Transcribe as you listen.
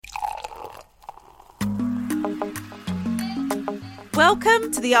Welcome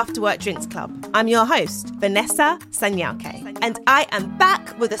to the After Work Drinks Club. I'm your host, Vanessa Sanyauke, and I am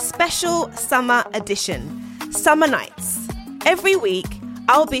back with a special summer edition, Summer Nights. Every week,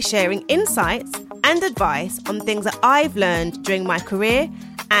 I'll be sharing insights and advice on things that I've learned during my career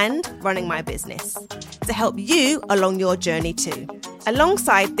and running my business to help you along your journey too.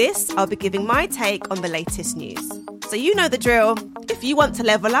 Alongside this, I'll be giving my take on the latest news. So you know the drill. If you want to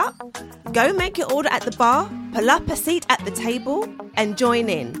level up, go make your order at the bar, pull up a seat at the table and join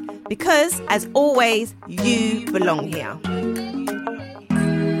in. Because, as always, you belong here.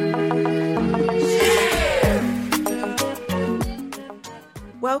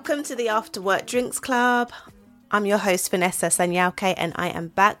 Welcome to the After Work Drinks Club. I'm your host, Vanessa Sanyauke, and I am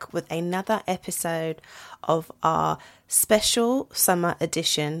back with another episode of our special summer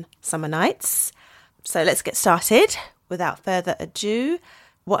edition, Summer Nights. So let's get started. Without further ado,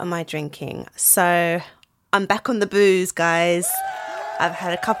 what am I drinking? So I'm back on the booze, guys. I've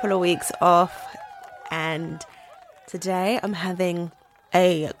had a couple of weeks off, and today I'm having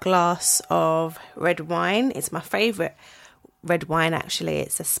a glass of red wine. It's my favourite red wine, actually.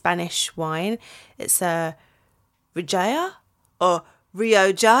 It's a Spanish wine. It's a Rioja or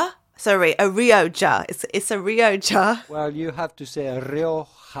Rioja. Sorry, a Rioja. It's a Rioja. Well, you have to say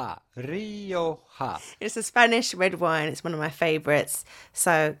Rioja. Rioja. It's a Spanish red wine. It's one of my favourites.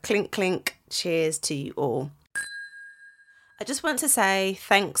 So clink, clink. Cheers to you all. I just want to say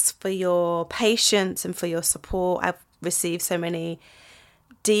thanks for your patience and for your support. I've received so many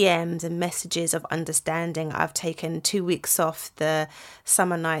DMs and messages of understanding. I've taken 2 weeks off the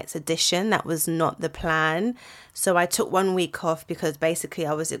Summer Nights edition. That was not the plan. So I took 1 week off because basically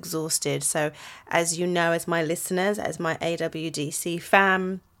I was exhausted. So as you know, as my listeners, as my AWDC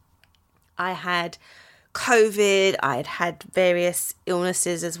fam, I had COVID. I had had various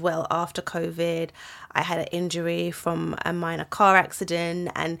illnesses as well after COVID. I had an injury from a minor car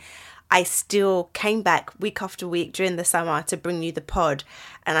accident, and I still came back week after week during the summer to bring you the pod.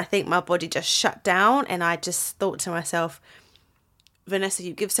 And I think my body just shut down, and I just thought to myself, Vanessa,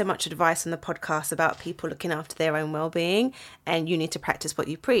 you give so much advice on the podcast about people looking after their own well-being, and you need to practice what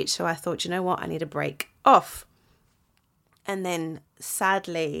you preach. So I thought, you know what, I need a break off. And then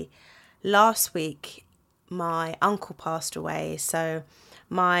sadly, last week, my uncle passed away. So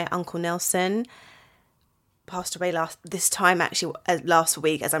my Uncle Nelson passed away last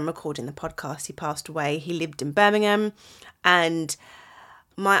week as I'm recording the podcast. He passed away. He lived in Birmingham, and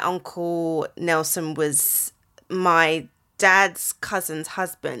my Uncle Nelson was my dad's cousin's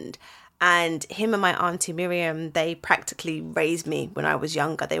husband, and him and my auntie Miriam, they practically raised me when I was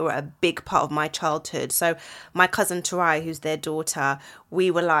younger. They were a big part of my childhood. So my cousin Tarai, who's their daughter,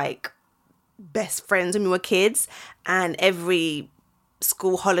 we were like best friends when we were kids, and every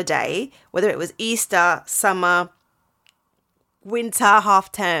school holiday, whether it was Easter, summer, winter,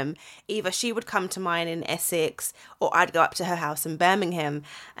 half term, either she would come to mine in Essex or I'd go up to her house in Birmingham.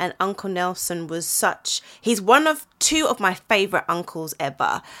 And Uncle Nelson was he's one of two of my favourite uncles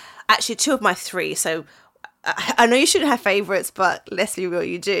ever. Actually, two of my three. So I know you shouldn't have favourites, but let's be real,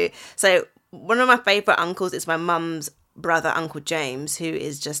 you do. So one of my favourite uncles is my mum's brother, Uncle James, who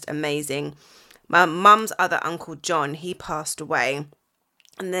is just amazing. My mum's other uncle, John, he passed away.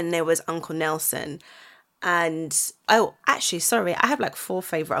 And then there was Uncle Nelson. And, I have like 4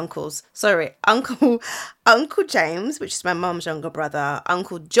 favourite uncles. Uncle James, which is my mum's younger brother.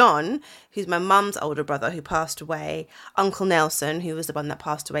 Uncle John, who's my mum's older brother who passed away. Uncle Nelson, who was the one that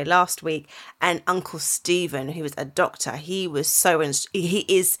passed away last week. And Uncle Stephen, who was a doctor. He was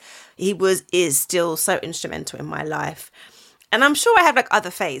is still so instrumental in my life. And I'm sure I have like other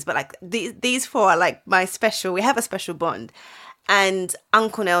faves, but like these 4 are like my special, we have a special bond. And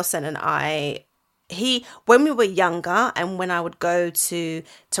Uncle Nelson and I, when we were younger and when I would go to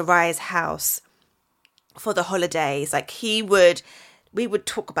Rai's house for the holidays, like we would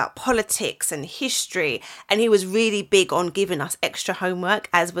talk about politics and history, and he was really big on giving us extra homework,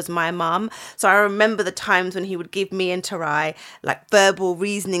 as was my mum. So I remember the times when he would give me and Tarai like verbal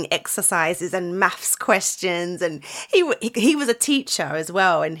reasoning exercises and maths questions, and he was a teacher as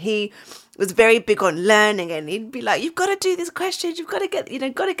well, and he was very big on learning, and he'd be like, you've got to do these questions, you've got to get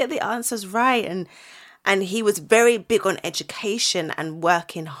the answers right, and he was very big on education and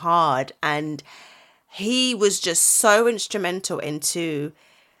working hard, and he was just so instrumental into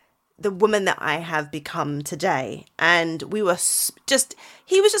the woman that I have become today. And he was just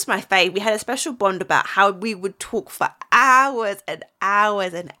my fave. We had a special bond about how we would talk for hours and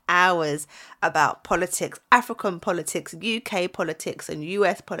hours and hours about politics, African politics, UK politics and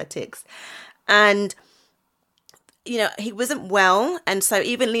US politics. And he wasn't well, and so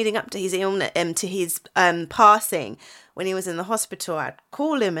even leading up to his illness, to his passing, when he was in the hospital, I'd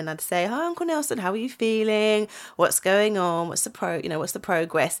call him and I'd say, "Hi, Uncle Nelson, how are you feeling? What's going on? What's the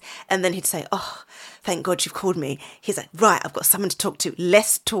progress?" And then he'd say, "Oh, thank God you've called me." He's like, "Right, I've got someone to talk to.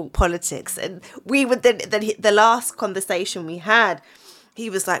 Let's talk politics." And we would the last conversation we had, he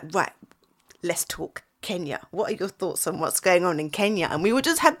was like, "Right, let's talk Kenya. What are your thoughts on what's going on in Kenya?" And we would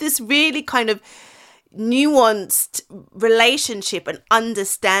just have this really kind of nuanced relationship and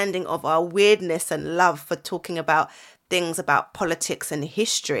understanding of our weirdness and love for talking about things about politics and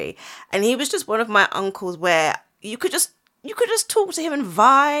history. And he was just one of my uncles where you could just talk to him and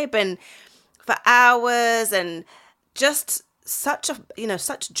vibe and for hours, and just such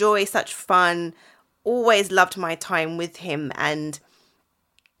joy, such fun. Always loved my time with him, and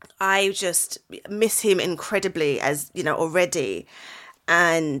I just miss him incredibly, as already.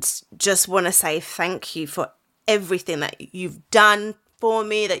 And just want to say thank you for everything that you've done for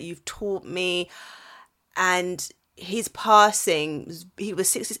me, that you've taught me. And his passing, he was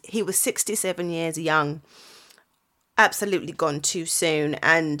 67 years young, absolutely gone too soon.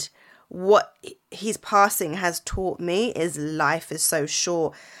 And what his passing has taught me is life is so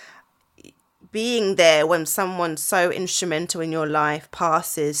short. Being there when someone so instrumental in your life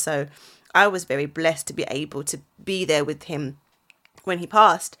passes. So I was very blessed to be able to be there with him when he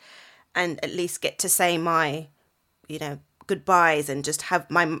passed, and at least get to say my, goodbyes and just have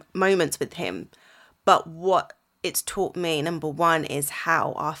my moments with him. But what it's taught me, number one, is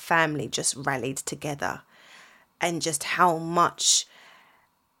how our family just rallied together, and just how much,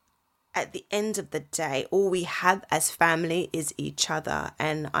 at the end of the day, all we have as family is each other.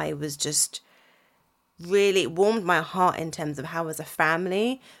 And I was just really warmed my heart in terms of how, as a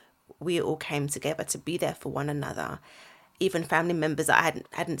family, we all came together to be there for one another. Even family members that I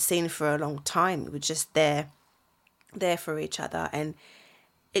hadn't seen for a long time, we were just there for each other. And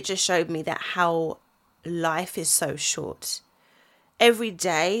it just showed me that how life is so short. Every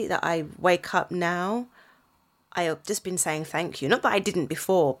day that I wake up now, I have just been saying thank you. Not that I didn't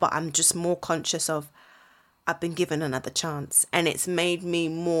before, but I'm just more conscious of I've been given another chance. And it's made me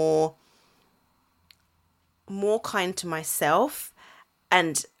more kind to myself.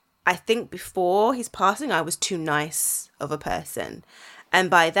 And I think before his passing, I was too nice of a person. And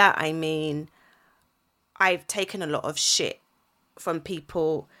by that, I mean, I've taken a lot of shit from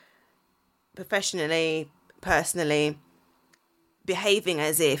people, professionally, personally, behaving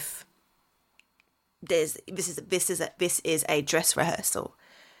as if this is a dress rehearsal.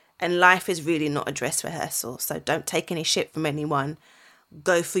 And life is really not a dress rehearsal. So don't take any shit from anyone.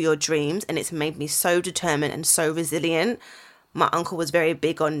 Go for your dreams. And it's made me so determined and so resilient. My uncle was very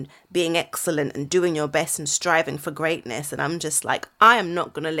big on being excellent and doing your best and striving for greatness. And I'm just like, I am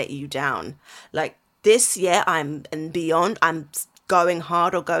not going to let you down. Like this year, and beyond, I'm going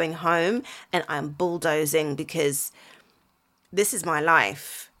hard or going home, and I'm bulldozing, because this is my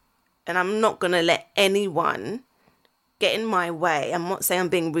life. And I'm not going to let anyone get in my way. I'm not saying I'm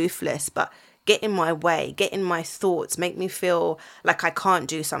being ruthless, but get in my way, get in my thoughts, make me feel like I can't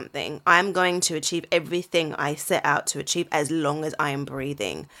do something. I'm going to achieve everything I set out to achieve as long as I am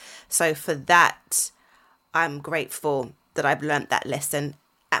breathing. So for that, I'm grateful that I've learnt that lesson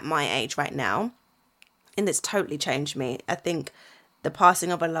at my age right now. And it's totally changed me. I think the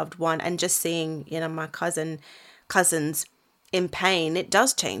passing of a loved one and just seeing, my cousins in pain, it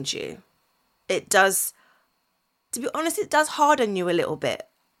does change you. It does, to be honest, it does harden you a little bit.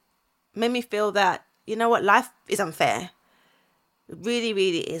 Made me feel that, life is unfair. It really,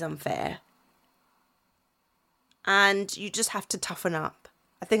 really is unfair. And you just have to toughen up.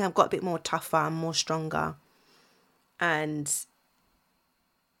 I think I've got a bit more tougher and more stronger. And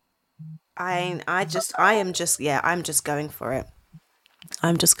I'm just going for it.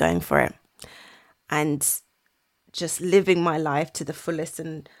 I'm just going for it. And just living my life to the fullest.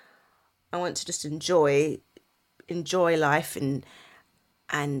 And I want to just enjoy life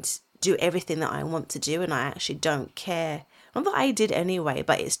and do everything that I want to do, and I actually don't care. Not that I did anyway,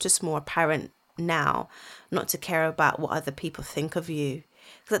 but it's just more apparent now not to care about what other people think of you.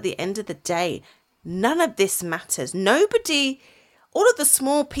 Because at the end of the day, none of this matters. Nobody, all of the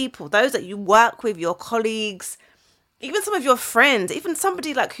small people, those that you work with, your colleagues, even some of your friends, even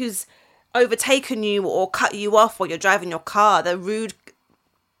somebody like who's overtaken you or cut you off while you're driving your car, the rude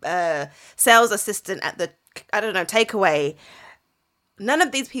sales assistant at the, takeaway. None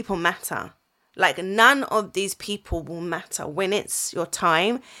of these people matter. Like, none of these people will matter. When it's your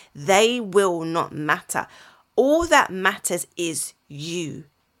time, they will not matter. All that matters is you.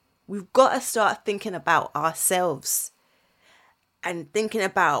 We've got to start thinking about ourselves and thinking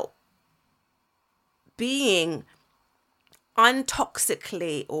about being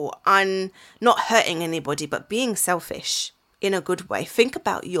untoxically or not hurting anybody, but being selfish in a good way. Think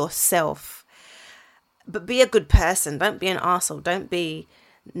about yourself, but be a good person. Don't be an arsehole. Don't be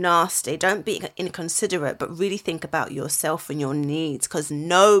nasty. Don't be inconsiderate, but really think about yourself and your needs, because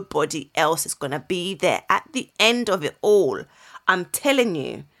nobody else is going to be there at the end of it all. I'm telling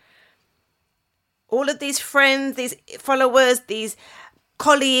you, all of these friends, these followers, these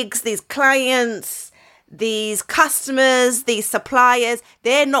colleagues, these clients, these customers, these suppliers,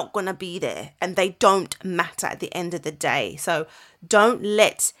 they're not going to be there, and they don't matter at the end of the day. So don't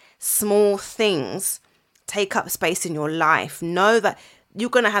let small things take up space in your life. Know that you're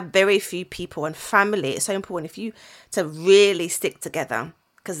going to have very few people, and family. It's so important to really stick together,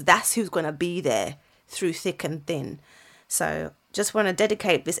 because that's who's going to be there through thick and thin. So just want to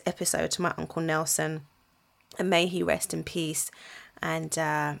dedicate this episode to my Uncle Nelson, and may he rest in peace. And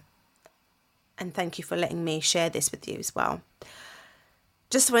thank you for letting me share this with you as well.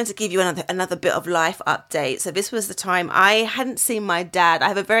 Just wanted to give you another bit of life update. So this was the time I hadn't seen my dad. I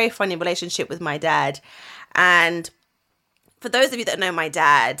have a very funny relationship with my dad. And for those of you that know my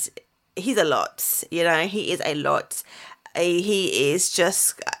dad, he's a lot. You know, he is a lot. He is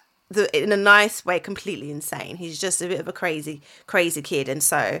just, in a nice way, completely insane. He's just a bit of a crazy kid. And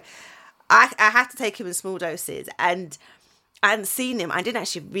so I had to take him in small doses. And I hadn't seen him. I didn't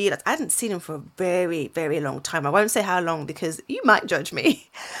actually realize. I hadn't seen him for a very, very long time. I won't say how long, because you might judge me.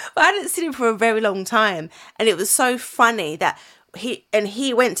 But I hadn't seen him for a very long time. And it was so funny that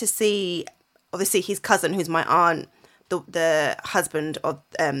he went to see, obviously, his cousin, who's my aunt, the husband of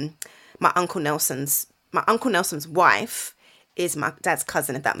my Uncle Nelson's wife is my dad's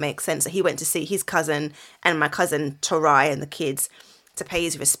cousin, if that makes sense. So he went to see his cousin and my cousin Tarai and the kids to pay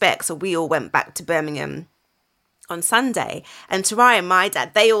his respects. So we all went back to Birmingham on Sunday, and Tarai and my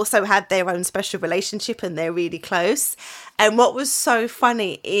dad, they also had their own special relationship, and they're really close. And what was so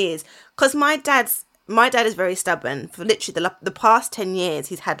funny is, because my dad is very stubborn. For literally the past 10 years,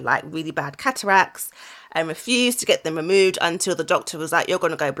 he's had like really bad cataracts and refused to get them removed until the doctor was like, you're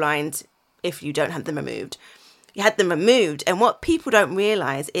going to go blind if you don't have them removed. He had them removed. And what people don't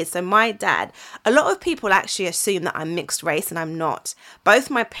realise is, so my dad, a lot of people actually assume that I'm mixed race, and I'm not. Both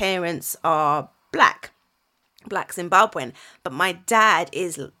my parents are black Zimbabwean, but my dad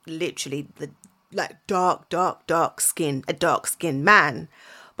is literally the dark skinned man.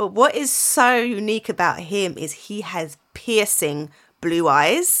 But what is so unique about him is he has piercing blue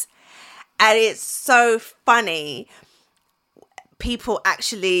eyes. And it's so funny, people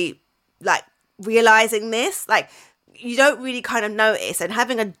actually like realizing this. Like, you don't really kind of notice. And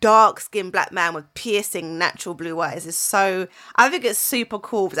having a dark-skinned black man with piercing natural blue eyes is so, I think it's super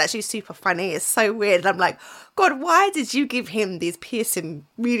cool. It's actually super funny. It's so weird. And I'm like, God, why did you give him these piercing,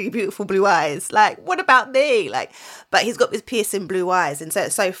 really beautiful blue eyes? Like, what about me? Like, but he's got these piercing blue eyes. And so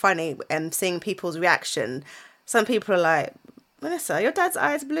it's so funny seeing people's reaction. Some people are like, Vanessa, your dad's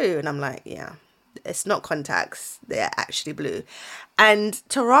eyes blue? And I'm like, yeah, it's not contacts. They're actually blue. And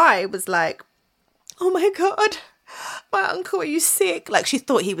Tarai was like, oh my God, my uncle, are you sick? Like, she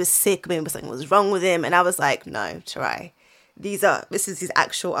thought he was sick. Maybe something was wrong with him. And I was like, no, Tarai, this is his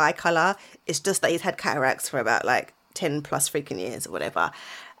actual eye colour. It's just that he's had cataracts for about like 10 plus freaking years or whatever.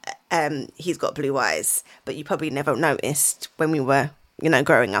 He's got blue eyes, but you probably never noticed when we were,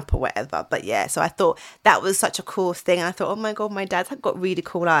 growing up or whatever. But yeah, so I thought that was such a cool thing. And I thought, oh my God, my dad's got really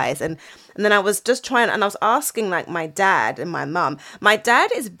cool eyes. And then I was just trying, and I was asking like my dad and my mum. My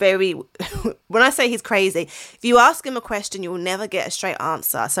dad is very, when I say he's crazy, if you ask him a question, you'll never get a straight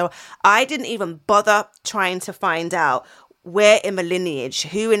answer. So I didn't even bother trying to find out where in the lineage,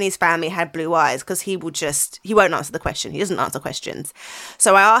 who in his family had blue eyes, because he won't answer the question. He doesn't answer questions.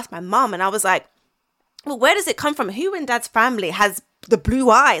 So I asked my mum, and I was like, well, where does it come from? Who in dad's family has the blue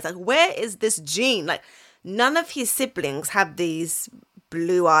eyes? Like, where is this gene? Like, none of his siblings have these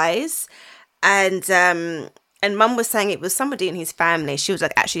blue eyes. And mum was saying it was somebody in his family. She was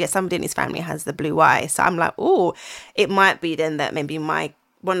like, actually, yeah, somebody in his family has the blue eyes. So I'm like, oh, it might be then that maybe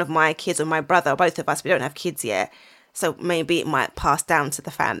one of my kids or my brother, or both of us, we don't have kids yet. So maybe it might pass down to the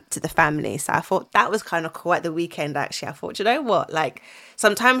family. So I thought that was kind of cool at the weekend, actually. I thought, you know what? Like,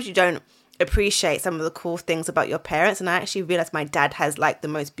 sometimes you don't appreciate some of the cool things about your parents. And I actually realized my dad has like the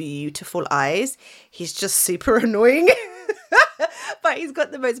most beautiful eyes. He's just super annoying. But he's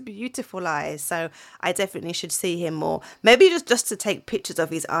got the most beautiful eyes. So I definitely should see him more. Maybe just to take pictures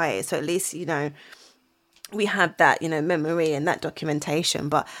of his eyes. So at least, we have that, memory and that documentation.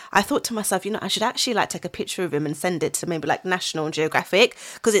 But I thought to myself, I should actually like take a picture of him and send it to maybe like National Geographic,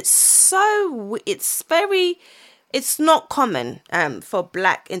 because it's very it's not common for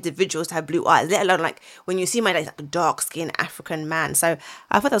black individuals to have blue eyes, let alone like when you see my dad, he's like a dark-skinned African man. So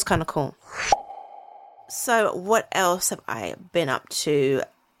I thought that was kind of cool. So what else have I been up to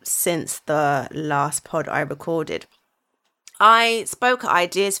since the last pod I recorded? I spoke at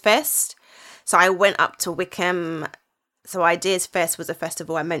Ideas Fest. So I went up to Wickham. So Ideas Fest was a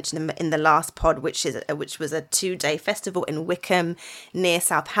festival I mentioned in the last pod, which was a 2-day festival in Wickham near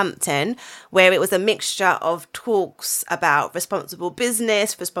Southampton, where it was a mixture of talks about responsible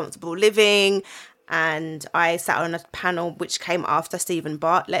business, responsible living. And I sat on a panel which came after Stephen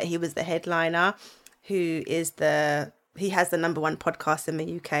Bartlett. He was the headliner, he has the #1 podcast in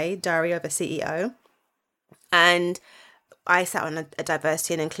the UK, Diary of a CEO. And I sat on a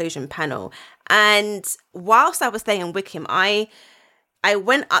diversity and inclusion panel. And whilst I was staying in Wickham, I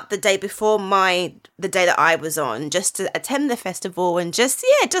went up the day before the day that I was on, just to attend the festival and just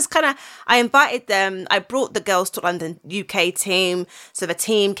kind of, I invited them. I brought the Girls Talk London UK team. So the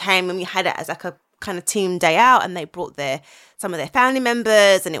team came and we had it as like a kind of team day out, and they brought some of their family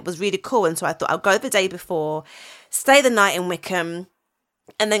members, and it was really cool. And so I thought I'll go the day before, stay the night in Wickham,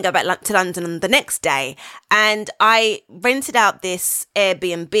 and then go back to London on the next day. And I rented out this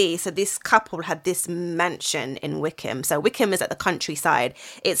Airbnb. So this couple had this mansion in Wickham. So Wickham is at the countryside.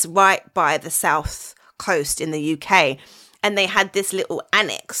 It's right by the south coast in the UK. And they had this little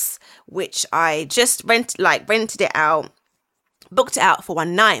annex, which I just rented it out, booked it out for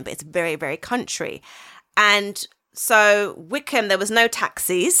one night, but it's very, very country. And so Wickham, there was no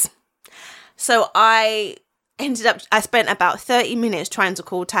taxis. So I spent about 30 minutes trying to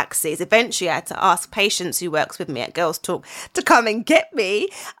call taxis. Eventually, I had to ask Patience, who works with me at Girls Talk, to come and get me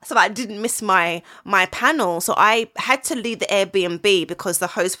so that I didn't miss my panel. So I had to leave the Airbnb because the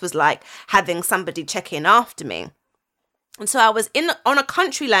host was like having somebody check in after me. And so I was on a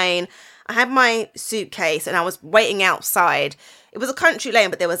country lane. I had my suitcase and I was waiting outside. It was a country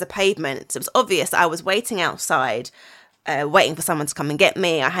lane, but there was a pavement. So it was obvious that I was waiting outside, waiting for someone to come and get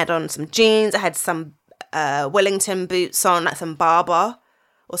me. I had on some jeans. I had some Wellington boots on, like some Barbour,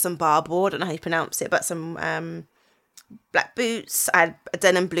 I don't know how you pronounce it, but some black boots. I had a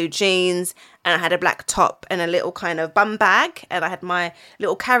denim blue jeans, and I had a black top and a little kind of bum bag, and I had my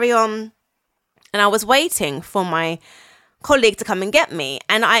little carry-on, and I was waiting for my colleague to come and get me.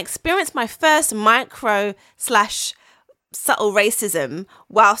 And I experienced my first micro / subtle racism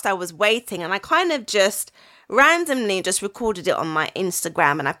whilst I was waiting, and I kind of just randomly just recorded it on my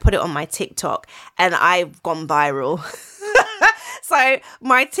Instagram and I put it on my TikTok, and I've gone viral. So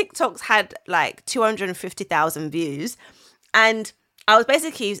my TikToks had like 250,000 views, and I was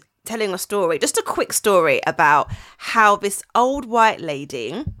basically telling a story, just a quick story about how this old white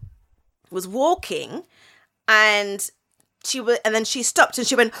lady was walking, and then she stopped and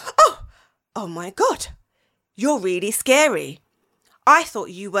she went, oh my God, you're really scary. I thought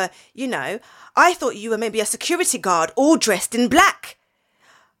you were maybe a security guard all dressed in black.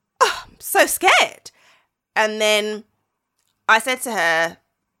 Oh, I'm so scared. And then I said to her,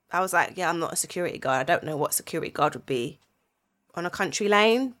 I was like, yeah, I'm not a security guard. I don't know what security guard would be on a country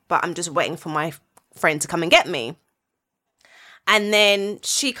lane, but I'm just waiting for my friend to come and get me. And then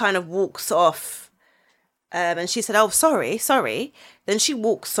she kind of walks off, and she said, oh, sorry. Then she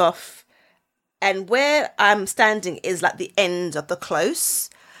walks off. And where I'm standing is like the end of the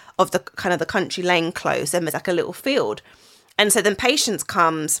close, of the kind of the country lane close, and there's like a little field. And so then Patience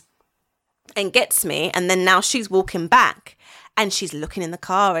comes and gets me, and then now she's walking back and she's looking in the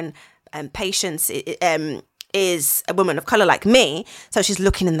car, and Patience is a woman of colour like me. So she's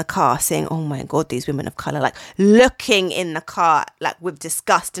looking in the car saying, oh my God, these women of colour, like looking in the car like with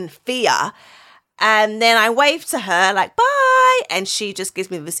disgust and fear. And then I wave to her like, bye. And she just gives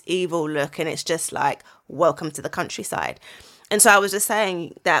me this evil look. And it's just like, welcome to the countryside. And so I was just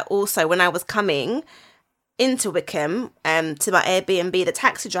saying that also when I was coming into Wickham to my Airbnb, the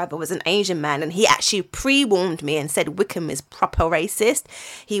taxi driver was an Asian man. And he actually pre-warned me and said Wickham is proper racist.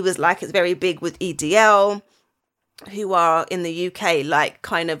 He was like, it's very big with EDL, who are in the UK, like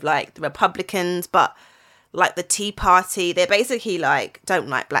kind of like the Republicans, but like the Tea Party. They're basically like, don't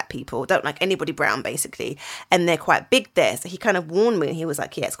like black people, don't like anybody brown basically. And they're quite big there. So he kind of warned me, and he was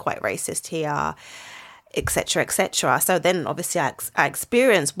like, yeah, it's quite racist here, etc., etc. So then obviously I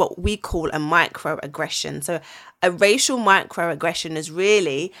experienced what we call a microaggression. So a racial microaggression is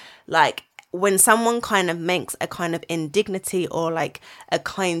really like when someone kind of makes a kind of indignity or like a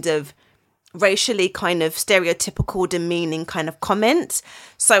kind of racially kind of stereotypical demeaning kind of comment.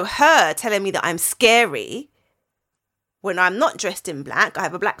 So her telling me that I'm scary when I'm not dressed in black, I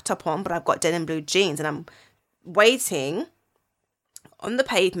have a black top on, but I've got denim blue jeans, and I'm waiting on the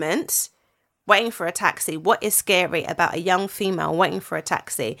pavement waiting for a taxi. What is scary about a young female waiting for a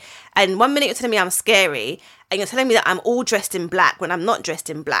taxi? And one minute you're telling me I'm scary, and you're telling me that I'm all dressed in black when I'm not dressed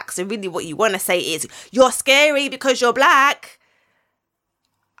in black. So really what you want to say is, you're scary because you're black.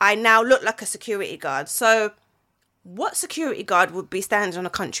 I now look like a security guard. So what security guard would be standing on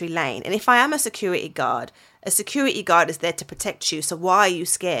a country lane? And if I am a security guard is there to protect you. So why are you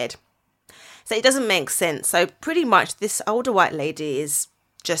scared? So it doesn't make sense. So pretty much this older white lady is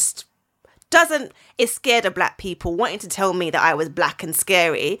scared of black people, wanting to tell me that I was black and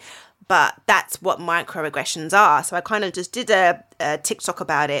scary. But that's what microaggressions are. So I kind of just did a TikTok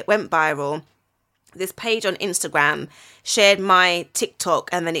about it, went viral. This page on Instagram shared my TikTok,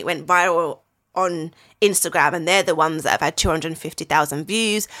 and then it went viral on Instagram, and they're the ones that have had 250,000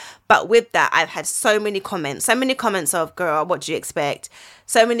 views. But with that, I've had so many comments of, girl, what do you expect?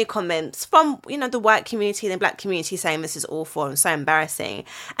 So many comments from, the white community and the black community saying this is awful and so embarrassing.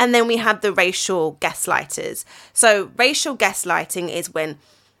 And then we have the racial gaslighters. So racial gaslighting is when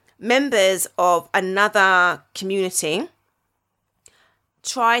members of another community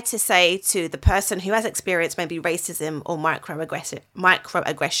try to say to the person who has experienced maybe racism or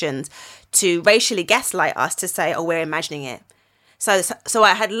microaggressions to racially gaslight us, to say, oh, we're imagining it. So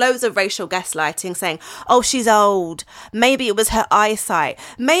I had loads of racial gaslighting saying, oh, she's old. Maybe it was her eyesight.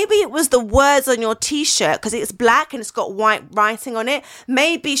 Maybe it was the words on your T-shirt because it's black and it's got white writing on it.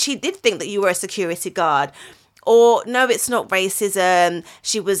 Maybe she did think that you were a security guard. Or no, it's not racism.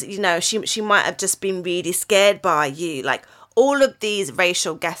 She was, she might have just been really scared by you. Like, all of these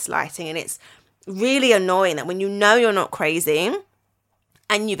racial gaslighting, and it's really annoying that when you're not crazy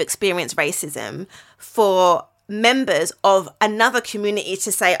and you've experienced racism, for members of another community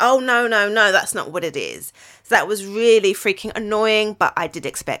to say, oh, no, that's not what it is. So that was really freaking annoying, but I did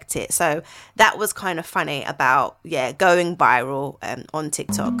expect it. So that was kind of funny about, going viral on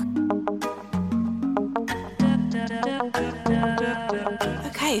TikTok.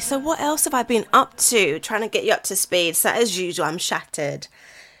 Okay, so what else have I been up to? Trying to get you up to speed. So as usual, I'm shattered.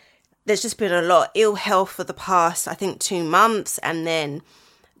 There's just been a lot of ill health for the past, I think, 2 months. And then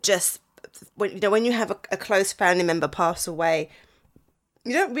just, when you have a close family member pass away,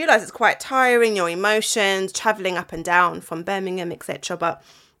 you don't realise it's quite tiring, your emotions, travelling up and down from Birmingham, etc.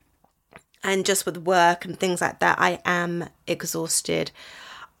 And just with work and things like that, I am exhausted.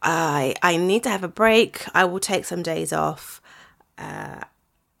 I need to have a break. I will take some days off.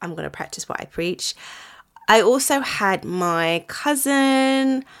 I'm going to practice what I preach. I also had my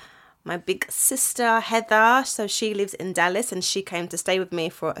cousin, my big sister, Heather. So she lives in Dallas and she came to stay with me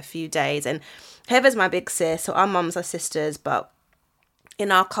for a few days. And Heather's my big sis. So our mums are sisters. But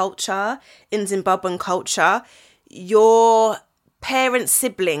in our culture, in Zimbabwean culture, your parents'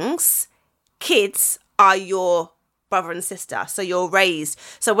 siblings, kids, are your brother and sister. So you're raised.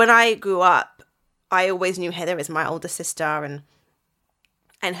 So when I grew up, I always knew Heather as my older sister,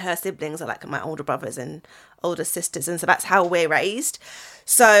 and her siblings are like my older brothers and older sisters. And so that's how we're raised.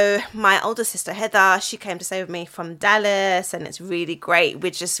 So my older sister, Heather, she came to stay with me from Dallas, and it's really great.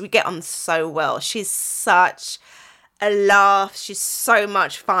 We get on so well. She's such a laugh. She's so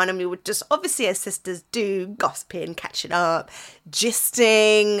much fun. And we would just, obviously as sisters do, gossiping, catching up,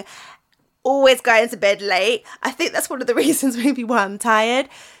 gisting, always going to bed late. I think that's one of the reasons maybe why I'm tired.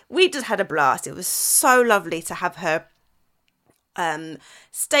 We just had a blast. It was so lovely to have her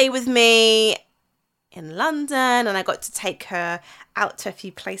stay with me in London, and I got to take her out to a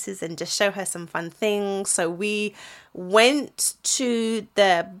few places and just show her some fun things. So we went to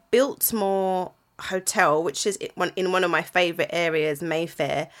the Biltmore Hotel, which is in one of my favourite areas,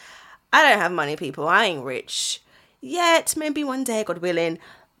 Mayfair. I don't have money, people. I ain't rich yet. Maybe one day, God willing.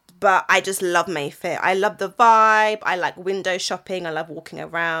 But I just love Mayfair. I love the vibe. I like window shopping. I love walking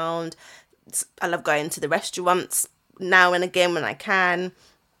around. I love going to the restaurants now and again when I can.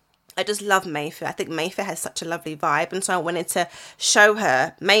 I just love Mayfair. I think Mayfair has such a lovely vibe. And so I wanted to show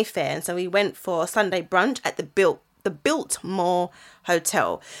her Mayfair. And so we went for Sunday brunch at the Biltmore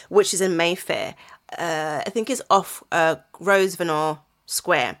Hotel, which is in Mayfair. I think it's off Grosvenor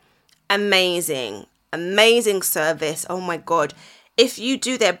Square. Amazing service. Oh my God. If you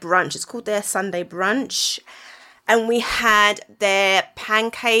do their brunch, it's called their Sunday brunch. And we had their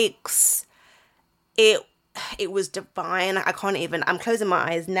pancakes. It was divine. I'm closing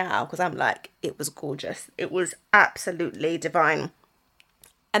my eyes now because I'm like, it was gorgeous. It was absolutely divine.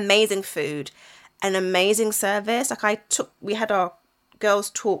 Amazing food, an amazing service. We had our girls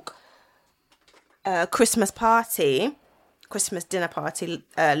talk Christmas party Christmas dinner party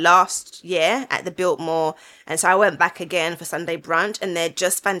last year at the Biltmore, and so I went back again for Sunday brunch, and they're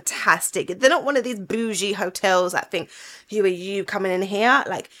just fantastic. They're not one of these bougie hotels that think, who are you coming in here?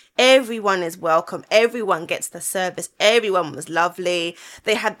 Like, everyone is welcome, everyone gets the service, everyone was lovely.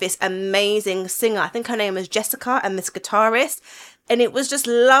 They had this amazing singer, I think her name was Jessica, and this guitarist, and it was just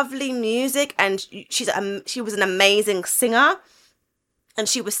lovely music, and she was an amazing singer. And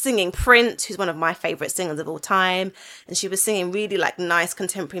she was singing Prince, who's one of my favourite singers of all time. And she was singing really like nice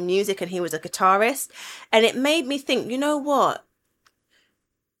contemporary music, and he was a guitarist. And it made me think, you know what?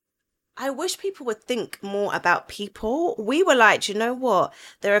 I wish people would think more about people. We were like, you know what?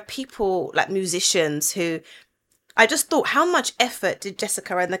 There are people like musicians who, I just thought, how much effort did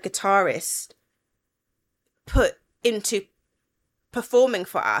Jessica and the guitarist put into performing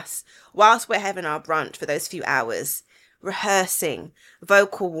for us whilst we're having our brunch for those few hours? Rehearsing,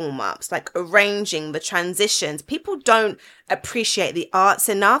 vocal warm-ups, like arranging the transitions. People don't appreciate the arts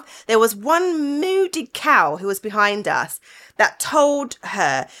enough. There was one moody cow who was behind us that told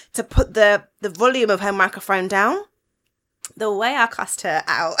her to put the volume of her microphone down. The way I cussed her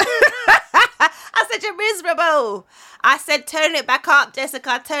out. I said, you're miserable. I said, turn it back up,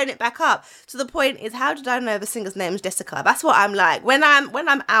 Jessica, turn it back up. So the point is, how did I know the singer's name is Jessica? That's what I'm like. When I'm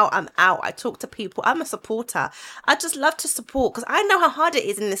out, I'm out. I talk to people. I'm a supporter. I just love to support because I know how hard it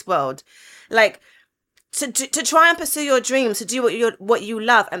is in this world. Like, to try and pursue your dreams, to do what you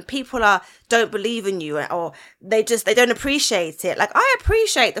love, and people don't believe in you, or they don't appreciate it. Like, I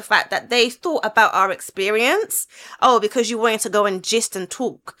appreciate the fact that they thought about our experience. Oh, because you wanted to go and gist and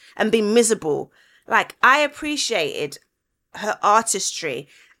talk and be miserable. Like, I appreciated her artistry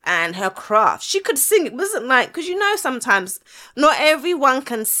and her craft. She could sing. It wasn't like, because sometimes not everyone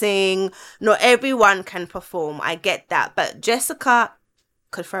can sing, not everyone can perform. I get that. But Jessica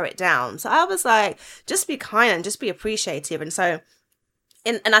could throw it down. So I was like, just be kind and just be appreciative. And so,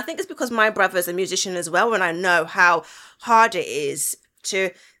 and I think it's because my brother's a musician as well, and I know how hard it is to,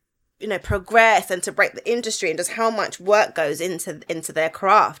 progress and to break the industry, and just how much work goes into their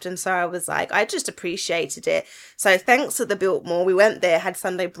craft. And so I was like, I just appreciated it. So thanks to the Biltmore, we went there, had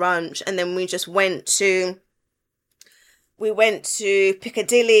Sunday brunch, and then we just went to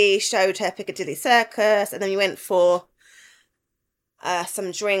Piccadilly, showed her Piccadilly Circus, and then we went for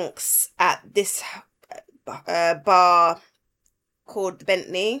some drinks at this bar called the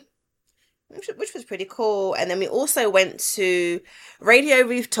Bentley, which was pretty cool. And then we also went to Radio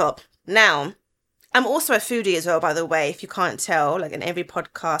Rooftop. Now, I'm also a foodie as well, by the way, if you can't tell. Like, in every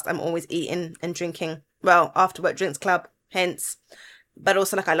podcast, I'm always eating and drinking. Well, After Work Drinks Club, hence. But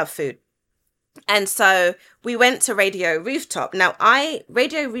also, like, I love food. And so we went to Radio Rooftop. Now,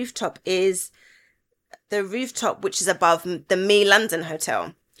 Radio Rooftop is the rooftop which is above the Me London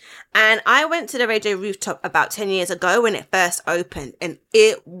Hotel. And I went to the Radio Rooftop about 10 years ago when it first opened, and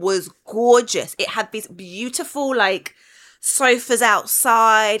it was gorgeous. It had these beautiful, like, sofas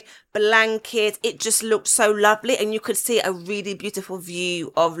outside, blankets. It just looked so lovely, and you could see a really beautiful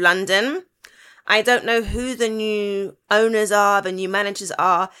view of London. I don't know who the new owners are, the new managers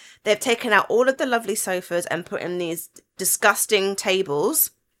are. They've taken out all of the lovely sofas and put in these disgusting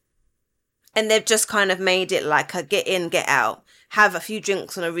tables. And they've just kind of made it like a get in, get out, have a few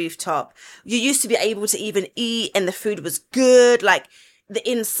drinks on a rooftop. You used to be able to even eat, and the food was good. Like, the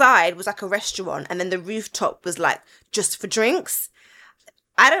inside was like a restaurant, and then the rooftop was like just for drinks.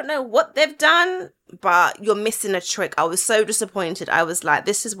 I don't know what they've done, but you're missing a trick. I was so disappointed. I was like,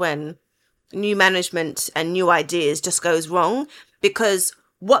 this is when new management and new ideas just goes wrong, because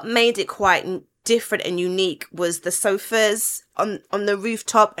what made it quite different and unique was the sofas on the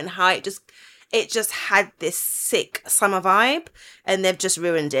rooftop, and how it just had this sick summer vibe, and they've just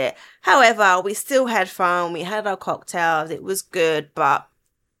ruined it. However, we still had fun. We had our cocktails. It was good. But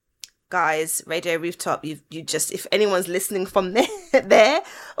guys, Radio Rooftop, you just, if anyone's listening from there,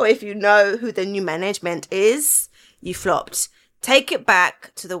 or if you know who the new management is, you flopped. Take it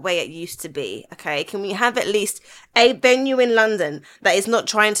back to the way it used to be. Okay. Can we have at least a venue in London that is not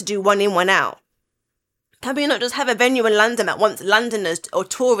trying to do one in, one out? Can we not just have a venue in London that wants Londoners or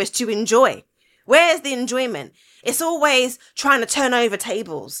tourists to enjoy? Where's the enjoyment? It's always trying to turn over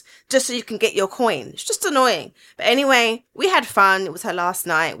tables just so you can get your coin. It's just annoying. But anyway, we had fun. It was her last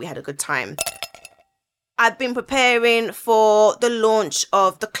night. We had a good time. I've been preparing for the launch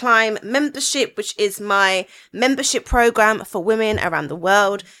of the Climb membership, which is my membership program for women around the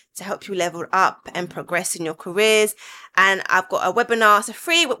world to help you level up and progress in your careers. And I've got a webinar, it's a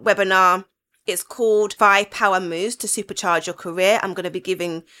free webinar. It's called 5 Power Moves to Supercharge Your Career. I'm going to be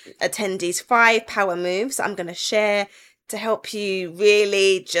giving attendees 5 power moves. I'm going to share to help you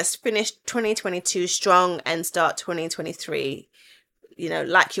really just finish 2022 strong and start 2023,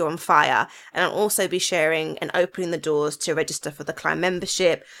 like you're on fire. And I'll also be sharing and opening the doors to register for the Climb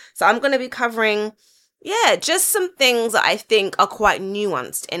membership. So I'm going to be covering, just some things that I think are quite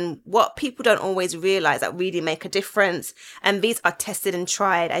nuanced and what people don't always realize that really make a difference. And these are tested and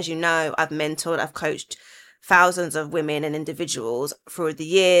tried. As you know, I've mentored, I've coached thousands of women and individuals through the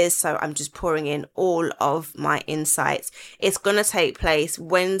years. So I'm just pouring in all of my insights. It's going to take place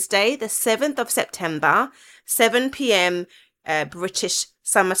Wednesday, the 7th of September, 7 p.m. British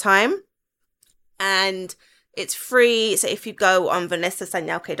summertime. And it's free. So if you go on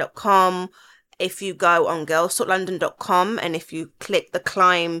vanessasanyauke.com, if you go on girlstalklondon.com, and if you click the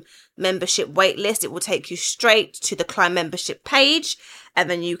Climb membership waitlist, it will take you straight to the Climb membership page.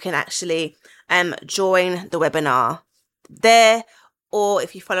 And then you can actually join the webinar there, or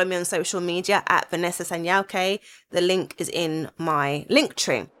if you follow me on social media at Vanessa Sanyauke, the link is in my link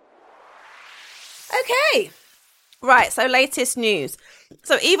tree. Okay, right, so latest news.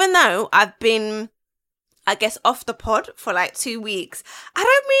 So even though I've been, I guess, off the pod for like 2 weeks, there's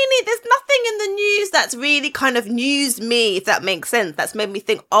nothing in the news that's really kind of newsed me, if that makes sense, that's made me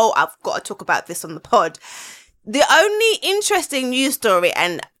think, oh, I've got to talk about this on the pod. The only interesting news story,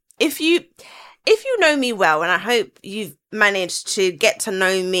 and if you know me well, and I hope you've managed to get to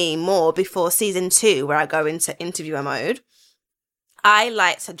know me more before season 2, where I go into interviewer mode, I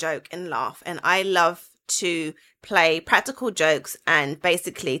like to joke and laugh, and I love to play practical jokes and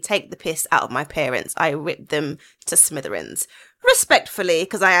basically take the piss out of my parents. I rip them to smithereens, respectfully,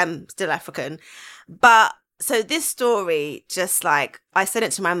 because I am still African. But so this story, just like, I sent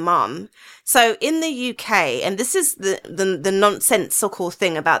it to my mum. So in the UK, and this is the nonsensical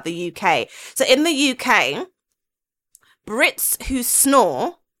thing about the UK. So in the UK, Brits who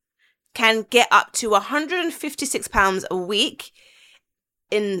snore can get up to £156 a week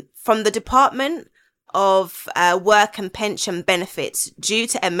from the Department of Work and Pension Benefits due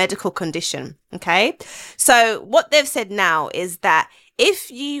to a medical condition. Okay. So what they've said now is that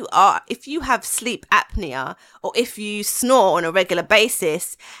if you have sleep apnea, or if you snore on a regular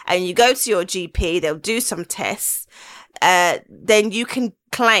basis and you go to your GP, they'll do some tests, then you can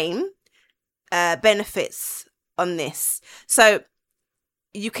claim benefits on this. So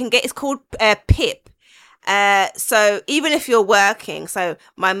you can get, it's called PIP. So even if you're working, so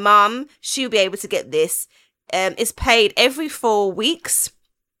my mum, she'll be able to get this. It's paid every 4 weeks.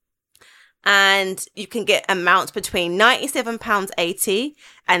 And you can get amounts between £97.80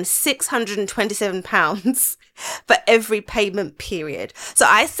 and £627 for every payment period. So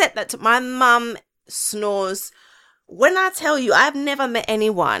I said that to my mum snores. When I tell you, I've never met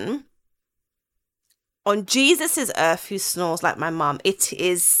anyone on Jesus's earth who snores like my mum. It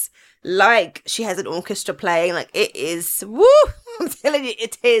is like she has an orchestra playing. Like, it is, woo, I'm telling you,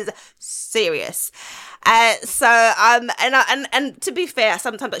 it is serious. And to be fair,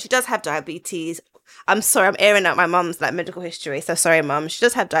 sometimes she does have diabetes. I'm sorry, I'm airing out my mum's like medical history. So sorry, mum. She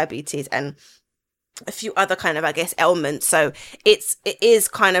does have diabetes and a few other kind of, I guess, ailments. So it is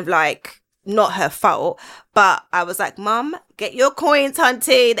kind of like not her fault. But I was like, Mum, get your coins,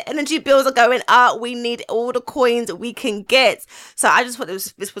 hunty. The energy bills are going up. We need all the coins we can get. So I just thought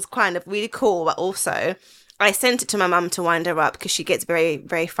this was kind of really cool, but also I sent it to my mum to wind her up because she gets very,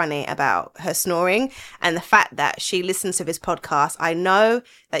 very funny about her snoring and the fact that she listens to this podcast. I know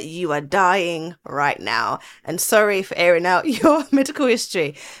that you are dying right now, and sorry for airing out your medical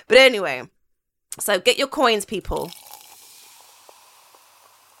history. But anyway, so get your coins, people.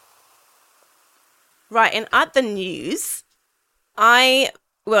 Right, in other news,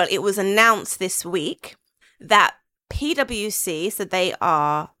 it was announced this week that PwC, so they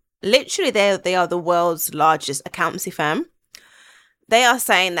are the world's largest accountancy firm. They are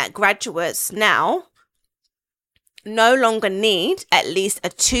saying that graduates now no longer need at least a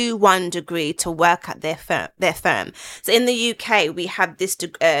 2-1 degree to work at their firm. So in the UK, we have this,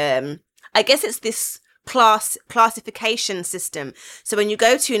 I guess it's this classification system. So when you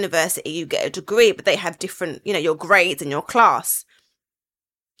go to university, you get a degree, but they have different, your grades in your class.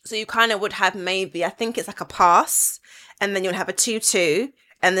 So you kind of would have maybe, I think it's like a pass, and then you'll have a 2-2,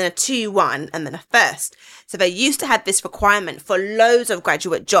 and then a 2-1, and then a first. So they used to have this requirement for loads of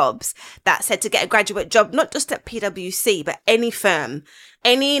graduate jobs that said to get a graduate job, not just at PwC, but any firm,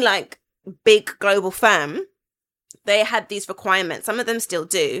 any like big global firm, they had these requirements. Some of them still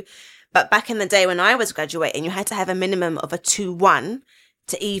do. But back in the day when I was graduating, you had to have a minimum of a 2-1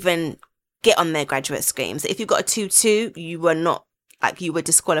 to even get on their graduate scheme. So if you got a 2-2, you were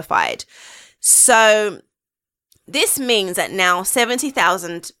disqualified. So this means that now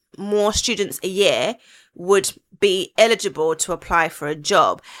 70,000 more students a year would be eligible to apply for a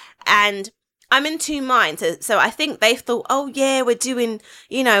job. And I'm in two minds. So I think they thought, oh yeah, we're doing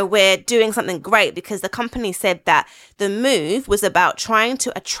something great, because the company said that the move was about trying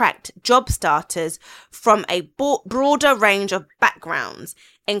to attract job starters from a broader range of backgrounds,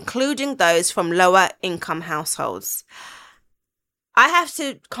 including those from lower income households. I have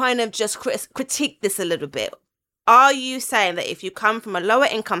to kind of just critique this a little bit. Are you saying that if you come from a lower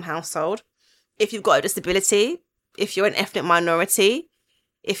income household, if you've got a disability, if you're an ethnic minority,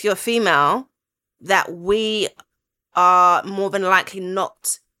 if you're female, that we are more than likely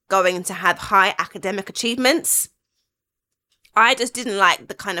not going to have high academic achievements? I just didn't like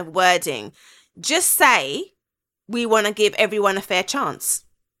the kind of wording. Just say we want to give everyone a fair chance.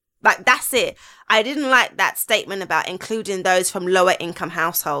 Like, that's it. I didn't like that statement about including those from lower income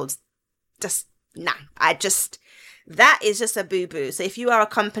households. That is just a boo-boo. So if you are a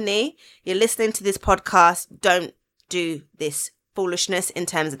company, you're listening to this podcast, don't do this foolishness in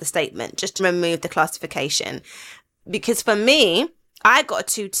terms of the statement. Just remove the classification. Because for me, I got a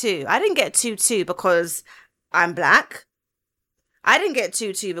 2-2. I didn't get a 2-2 because I'm black. I didn't get a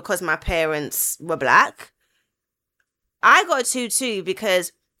 2-2 because my parents were black. I got a 2-2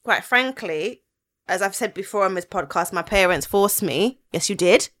 because, quite frankly, as I've said before on this podcast, my parents forced me, yes you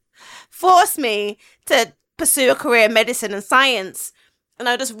did, forced me to pursue a career in medicine and science. And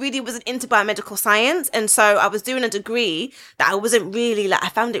I just really wasn't into biomedical science. And so I was doing a degree that I wasn't really, I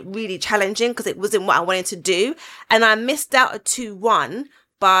found it really challenging because it wasn't what I wanted to do. And I missed out a 2-1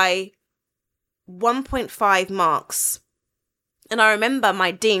 by 1.5 marks. And I remember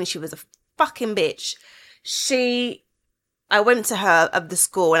my dean, she was a fucking bitch. I went to her of the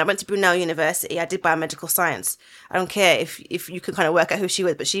school, and I went to Brunel University. I did biomedical science. I don't care if you can kind of work out who she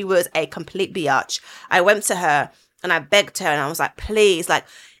was, but she was a complete biatch. I went to her and I begged her, and I was like, please,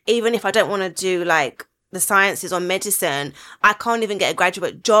 even if I don't want to do the sciences or medicine, I can't even get a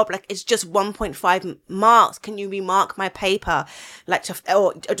graduate job. It's just 1.5 marks. Can you remark my paper?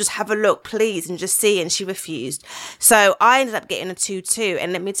 Or just have a look, please, and just see. And she refused. So I ended up getting a 2-2.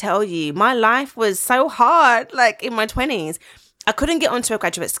 And let me tell you, my life was so hard, in my 20s. I couldn't get onto a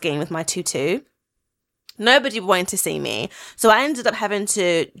graduate scheme with my 2-2. Nobody wanted to see me. So I ended up having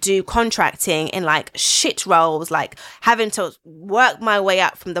to do contracting in shit roles, having to work my way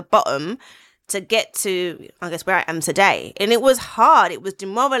up from the bottom to get to, I guess, where I am today. And it was hard. It was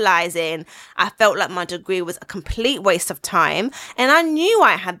demoralizing. I felt like my degree was a complete waste of time. And I knew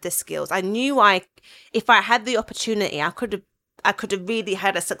I had the skills. I knew if I had the opportunity, I could have really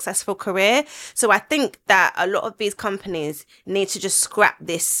had a successful career. So I think that a lot of these companies need to just scrap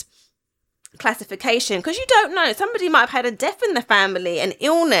this classification, because you don't know. Somebody might have had a death in the family, an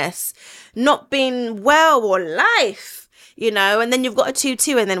illness, not been well, or life. And then you've got a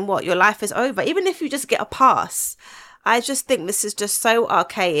 2-2, and then what? Your life is over. Even if you just get a pass. I just think this is just so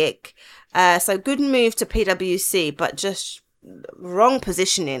archaic. So good move to PwC, but just wrong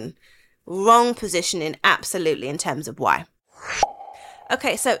positioning, absolutely, in terms of why.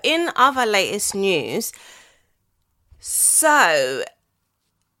 Okay, so in other latest news, so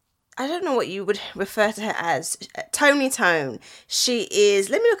I don't know what you would refer to her as, Toni Tone. She is,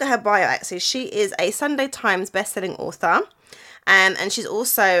 let me look at her bio actually. She is a Sunday Times bestselling author. And she's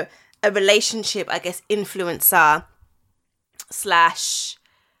also a relationship, I guess, influencer /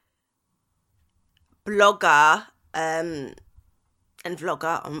 blogger and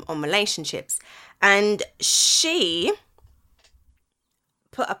vlogger on relationships. And she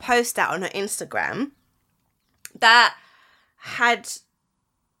put a post out on her Instagram that had,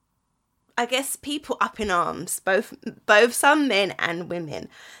 I guess, people up in arms, both some men and women.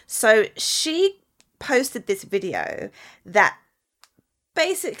 So she posted this video that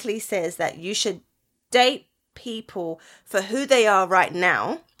basically says that you should date people for who they are right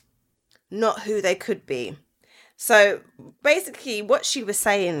now, not who they could be. So basically what she was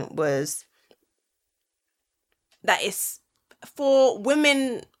saying was that it's for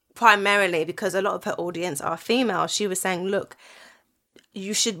women primarily, because a lot of her audience are female. She was saying, look,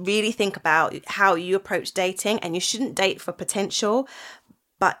 you should really think about how you approach dating, and you shouldn't date for potential,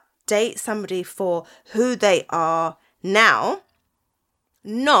 but date somebody for who they are now,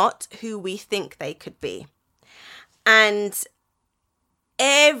 not who we think they could be. And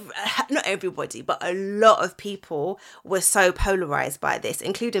not everybody, but a lot of people were so polarized by this,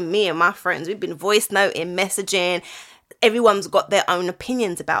 including me and my friends. We've been voice noting, messaging. Everyone's got their own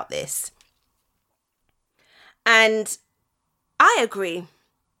opinions about this. And I agree.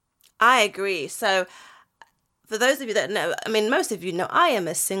 So for those of you that know, most of you know, I am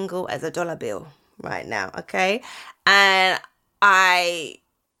as single as a dollar bill right now, okay? And I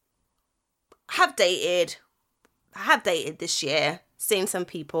have dated have dated this year, seen some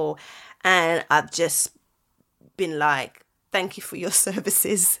people, and I've just been like, thank you for your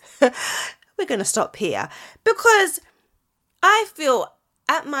services. We're going to stop here. Because I feel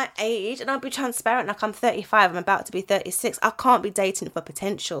at my age, and I'll be transparent, like I'm 35, I'm about to be 36, I can't be dating for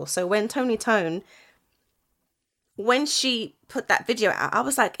potential. So when Tony Tone, when she put that video out, I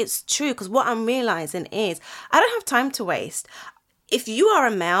was like, it's true. Because what I'm realizing is I don't have time to waste. If you are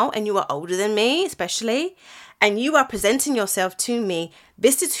a male and you are older than me, especially, and you are presenting yourself to me,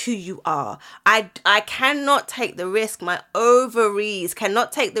 this is who you are. I cannot take the risk. My ovaries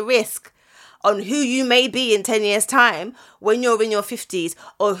cannot take the risk on who you may be in 10 years' time when you're in your 50s,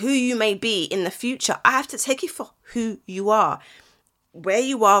 or who you may be in the future. I have to take you for who you are, where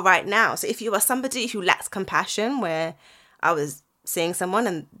you are right now. So if you are somebody who lacks compassion, where I was seeing someone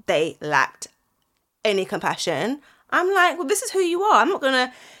and they lacked any compassion, I'm like, well, this is who you are. I'm not going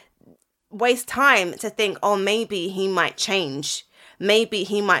to waste time to think, oh, maybe he might change. Maybe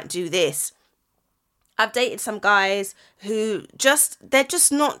he might do this. I've dated some guys who they're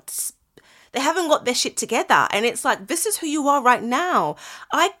just not, they haven't got their shit together. And it's like, this is who you are right now.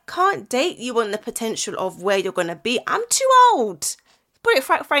 I can't date you on the potential of where you're going to be. I'm too old. Put it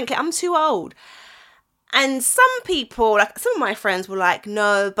frankly, I'm too old. And some people, like some of my friends were like,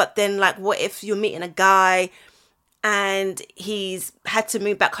 no, but then like, what if you're meeting a guy and he's had to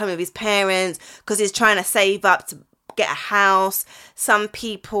move back home with his parents because he's trying to save up to get a house? Some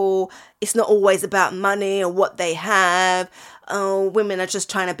people, it's not always about money or what they have. Oh, women are just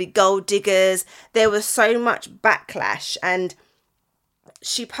trying to be gold diggers. There was so much backlash, and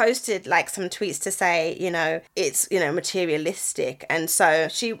she posted like some tweets to say, it's, materialistic. And so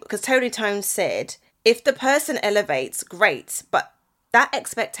because Tony Tone said, if the person elevates, great, but that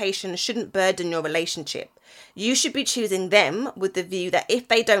expectation shouldn't burden your relationship. You should be choosing them with the view that if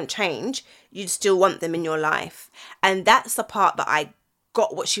they don't change, you'd still want them in your life. And that's the part that I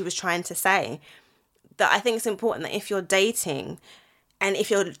got what she was trying to say. That I think it's important that if you're dating and if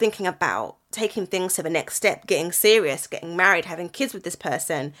you're thinking about taking things to the next step, getting serious, getting married, having kids with this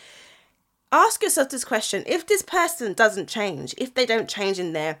person, ask yourself this question. If this person doesn't change, if they don't change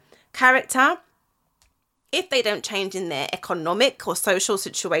in their character, if they don't change in their economic or social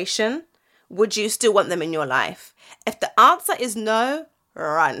situation, would you still want them in your life? If the answer is no,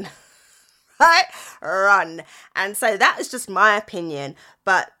 run. Right? Run. And so that is just my opinion.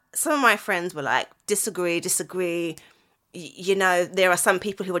 But some of my friends were like, disagree. There are some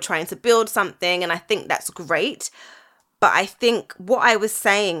people who are trying to build something, and I think that's great. But I think what I was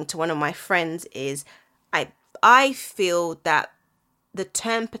saying to one of my friends is I feel that the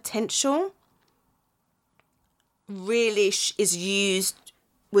term potential really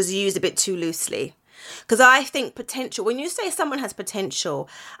was used a bit too loosely. Because I think potential, when you say someone has potential,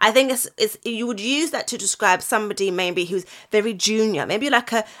 I think it's you would use that to describe somebody maybe who's very junior, maybe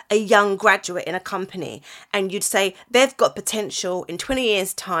like a young graduate in a company, and you'd say they've got potential in 20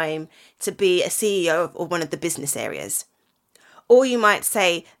 years' time to be a CEO of one of the business areas. Or you might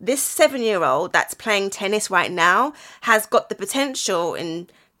say this 7-year-old that's playing tennis right now has got the potential in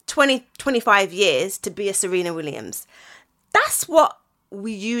 25 years to be a Serena Williams. That's what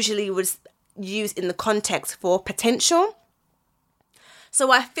we usually would use in the context for potential.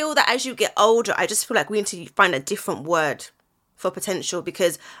 So I feel that as you get older, I just feel like we need to find a different word for potential,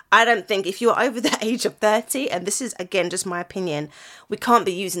 because I don't think if you're over the age of 30, and this is again just my opinion, we can't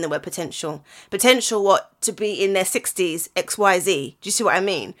be using the word potential. Potential what? To be in their 60s, XYZ. Do you see what I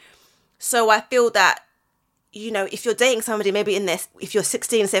mean? So I feel that, if you're dating somebody maybe if you're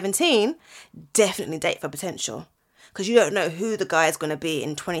 16, 17, definitely date for potential. Because you don't know who the guy is going to be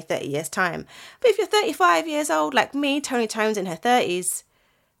in 20, 30 years' time. But if you're 35 years old, like me, Tony Tone's in her 30s,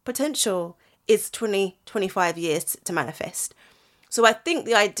 potential is 20, 25 years to manifest. So I think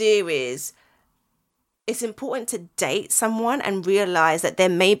the idea is it's important to date someone and realize that there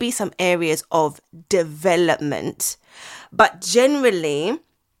may be some areas of development. But generally,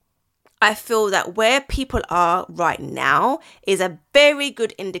 I feel that where people are right now is a very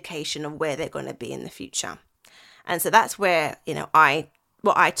good indication of where they're going to be in the future. And so that's where,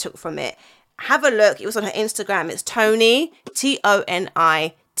 what I took from it. Have a look. It was on her Instagram. It's Tony,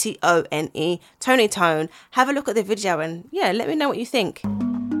 ToniTone, Tony Tone. Have a look at the video and let me know what you think.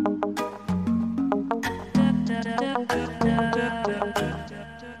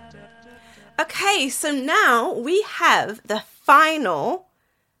 Okay, so now we have the final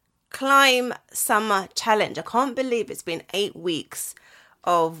Climb Summer Challenge. I can't believe it's been 8 weeks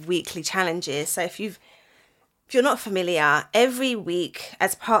of weekly challenges. So if you're not familiar, every week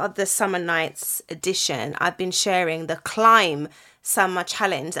as part of the Summer Nights edition, I've been sharing the Climb summer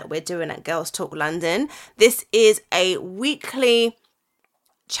challenge that we're doing at Girls Talk London. This is a weekly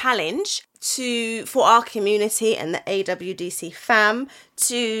challenge for our community and the AWDC fam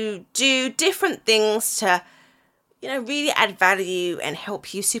to do different things to really add value and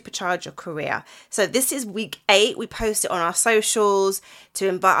help you supercharge your career. So this is week 8. We post it on our socials to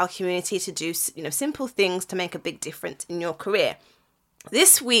invite our community to do, simple things to make a big difference in your career.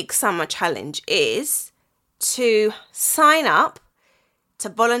 This week's summer challenge is to sign up to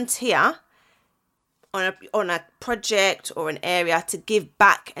volunteer on a project or an area to give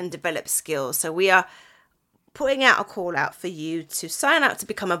back and develop skills. So we are putting out a call out for you to sign up to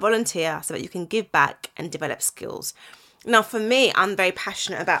become a volunteer so that you can give back and develop skills. Now, for me, I'm very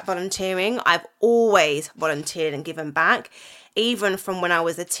passionate about volunteering. I've always volunteered and given back, even from when I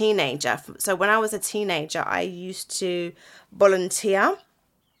was a teenager. So when I was a teenager, I used to volunteer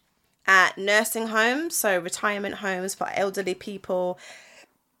at nursing homes, so retirement homes for elderly people.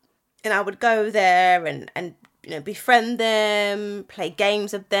 And I would go there and befriend them, play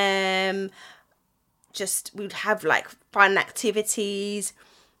games with them. We'd have like fun activities,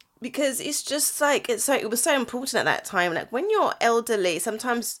 because it's just like it was so important at that time. Like when you're elderly,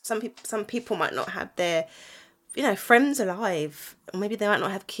 sometimes some people might not have their friends alive, or maybe they might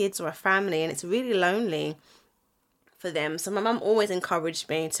not have kids or a family, and it's really lonely for them. So my mum always encouraged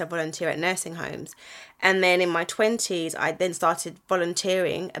me to volunteer at nursing homes. And then in my 20s, I then started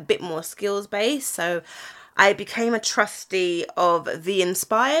volunteering a bit more skills based. So I became a trustee of The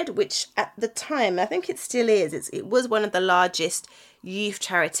Inspired, which at the time, I think it still is, it was one of the largest youth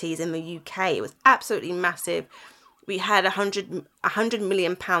charities in the UK. It was absolutely massive. We had £100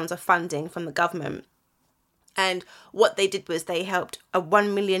 million of funding from the government. And what they did was they helped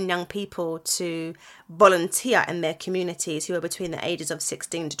 1 million young people to volunteer in their communities who are between the ages of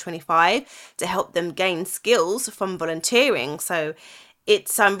 16 to 25 to help them gain skills from volunteering. So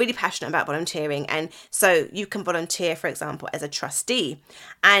I'm really passionate about volunteering. And so you can volunteer, for example, as a trustee.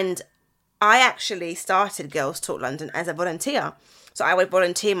 And I actually started Girls Talk London as a volunteer. So I would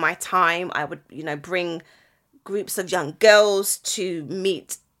volunteer my time. I would, bring groups of young girls to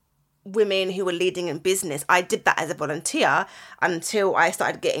meet women who were leading in business. I did that as a volunteer until I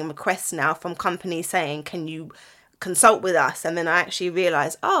started getting requests now from companies saying, can you consult with us? And then I actually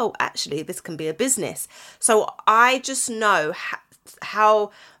realized, this can be a business. So I just know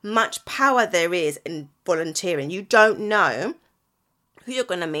how much power there is in volunteering. You don't know who you're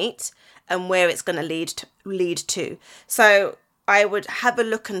going to meet and where it's going to lead to. So I would have a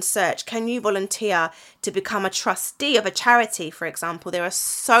look and search, can you volunteer to become a trustee of a charity, for example? There are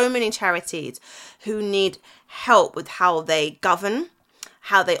so many charities who need help with how they govern,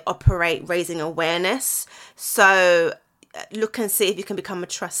 how they operate, raising awareness. So look and see if you can become a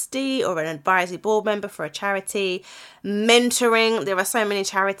trustee or an advisory board member for a charity. Mentoring, there are so many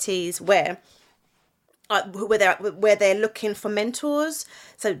charities where they're looking for mentors.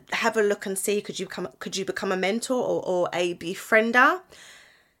 So have a look and see, could you become a mentor or a befriender?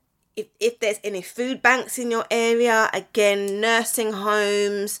 If there's any food banks in your area, again, nursing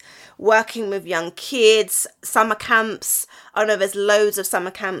homes, working with young kids, summer camps. I know there's loads of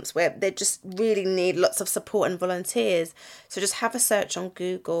summer camps where they just really need lots of support and volunteers. So just have a search on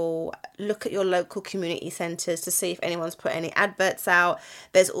Google, look at your local community centres to see if anyone's put any adverts out.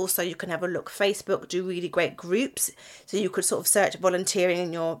 There's also, you can have a look, Facebook do really great groups. So you could sort of search volunteering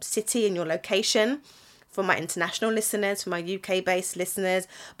in your city, in your location. For my international listeners, for my UK-based listeners.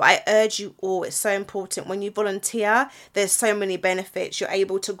 But I urge you all, it's so important. When you volunteer, there's so many benefits. You're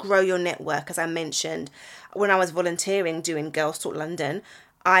able to grow your network, as I mentioned. When I was volunteering doing Girls Talk London,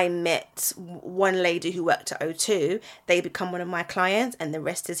 I met one lady who worked at O2. They become one of my clients, and the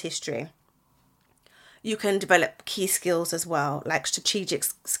rest is history. You can develop key skills as well, like strategic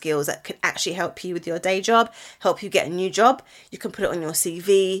skills that can actually help you with your day job, help you get a new job. You can put it on your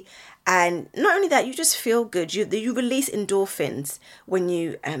CV. And not only that, you just feel good. You release endorphins when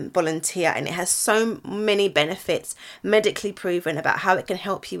you volunteer, and it has so many benefits, medically proven, about how it can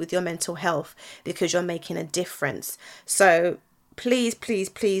help you with your mental health because you're making a difference. So please, please,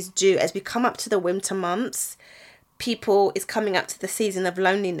 please do. As we come up to the winter months, it's coming up to the season of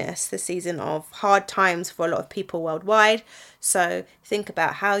loneliness, the season of hard times for a lot of people worldwide. So think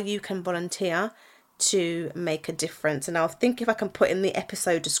about how you can volunteer to make a difference. And I'll think if I can put in the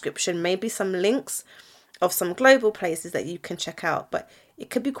episode description maybe some links of some global places that you can check out, but it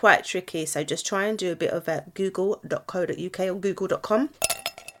could be quite tricky, so just try and do a bit of a google.co.uk or google.com.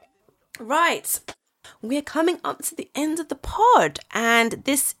 Right, we're coming up to the end of the pod, and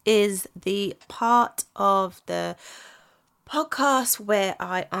this is the part of the podcast where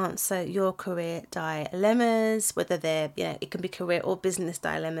I answer your career dilemmas, whether they're, it can be career or business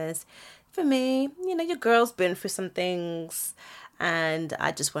dilemmas. For me, your girl's been through some things and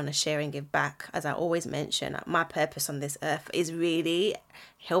I just want to share and give back. As I always mention, my purpose on this earth is really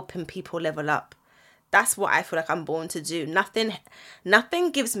helping people level up. That's what I feel like I'm born to do.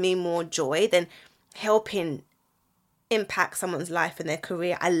 Nothing gives me more joy than helping impact someone's life and their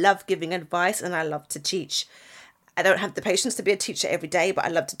career. I love giving advice and I love to teach. I don't have the patience to be a teacher every day, but I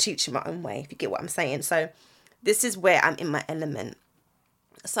love to teach in my own way, if you get what I'm saying. So this is where I'm in my element.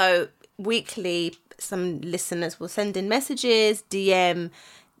 So weekly, some listeners will send in messages, DM.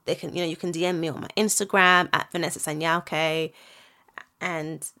 They can, you can DM me on my Instagram at Vanessa Sanyauke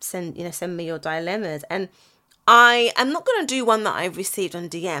and send me your dilemmas. And I am not going to do one that I've received on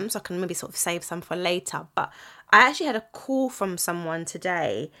DM, so I can maybe sort of save some for later. But I actually had a call from someone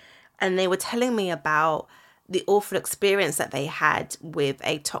today and they were telling me about the awful experience that they had with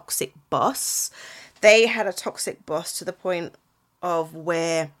a toxic boss. They had a toxic boss to the point of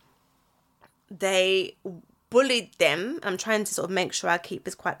where they bullied them. I'm trying to sort of make sure I keep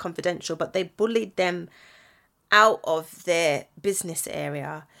this quite confidential, but they bullied them out of their business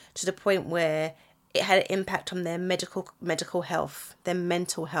area to the point where it had an impact on their medical health, their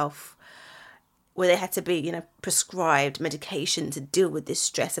mental health, where they had to be, prescribed medication to deal with this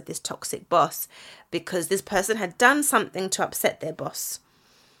stress of this toxic boss because this person had done something to upset their boss.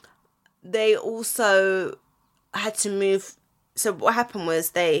 They also had to move. So what happened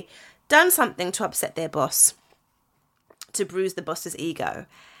was they done something to upset their boss, to bruise the boss's ego.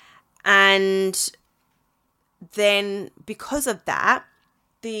 And then because of that,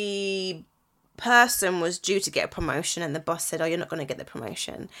 the person was due to get a promotion and the boss said, you're not going to get the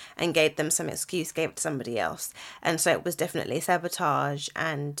promotion, and gave them some excuse, gave it to somebody else. And so it was definitely sabotage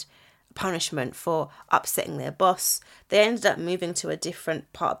and punishment for upsetting their boss. They ended up moving to a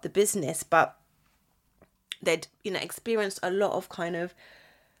different part of the business, but they'd experienced a lot of kind of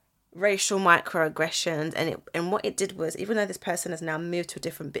racial microaggressions, and what it did was, even though this person has now moved to a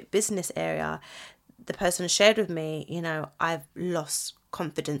different business area, the person shared with me, I've lost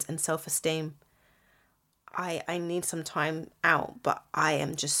confidence and self-esteem. I need some time out, but I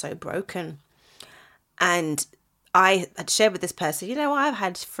am just so broken. And I had shared with this person, I've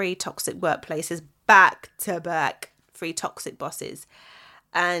had 3 toxic workplaces back to back, 3 toxic bosses.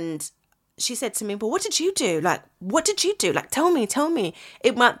 And she said to me, well, what did you do? What did you do? Tell me.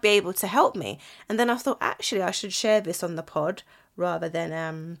 It might be able to help me. And then I thought, actually, I should share this on the pod rather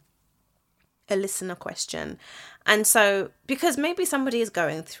than a listener question. And so, because maybe somebody is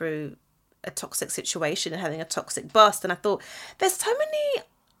going through a toxic situation and having a toxic boss, and I thought, there's so many,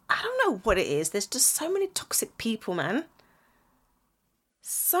 I don't know what it is, there's just so many toxic people, man.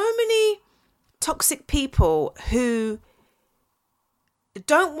 So many toxic people who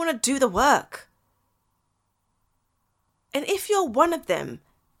don't want to do the work. And if you're one of them,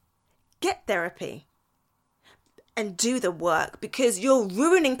 get therapy and do the work, because you're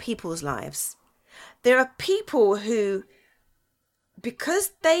ruining people's lives. There are people who,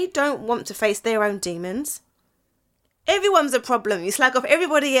 because they don't want to face their own demons, everyone's a problem. You slag off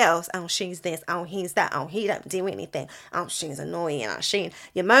everybody else. Oh, she's this. Oh, he's that. Oh, he don't do anything. Oh, she's annoying. Oh,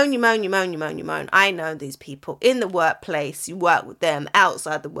 you moan. I know these people in the workplace. You work with them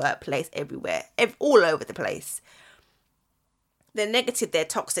outside the workplace, everywhere, all over the place. They're negative. They're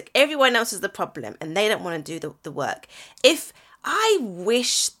toxic. Everyone else is the problem, and they don't want to do the work. I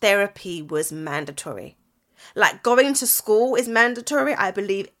wish therapy was mandatory. Going to school is mandatory. I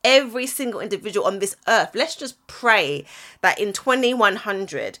believe every single individual on this earth, let's just pray that in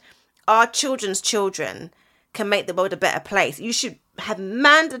 2100, our children's children can make the world a better place. You should have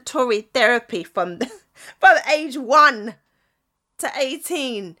mandatory therapy from age 1 to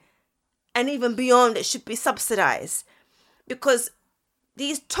 18 and even beyond. It should be subsidized, because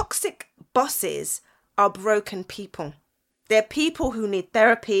these toxic bosses are broken people. They're people who need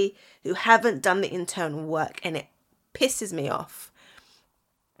therapy, who haven't done the internal work, and it pisses me off.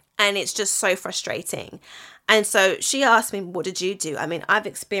 And it's just so frustrating. And so she asked me, what did you do? I mean, I've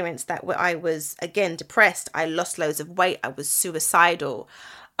experienced that where I was, again, depressed. I lost loads of weight. I was suicidal.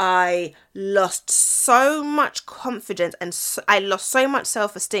 I lost so much confidence and I lost so much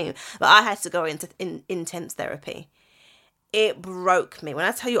self-esteem that I had to go into intense therapy. It broke me. When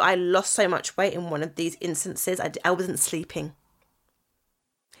I tell you I lost so much weight in one of these instances, I wasn't sleeping.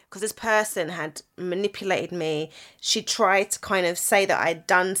 Because this person had manipulated me. She tried to kind of say that I'd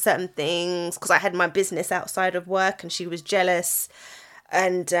done certain things because I had my business outside of work, and she was jealous.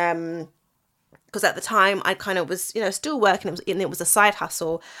 And because at the time I kind of was, still working. It was a side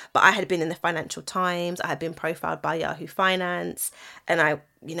hustle, but I had been in the Financial Times. I had been profiled by Yahoo Finance, and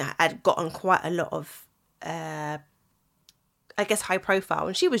I'd gotten quite a lot of, high profile,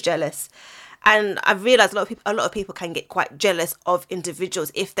 and she was jealous. And I've realised a lot of people can get quite jealous of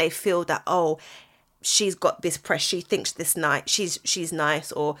individuals if they feel that, oh, she's got this press, she thinks this night she's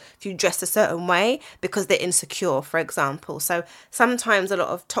nice, or if you dress a certain way because they're insecure, for example. So sometimes a lot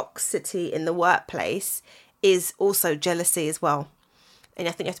of toxicity in the workplace is also jealousy as well, and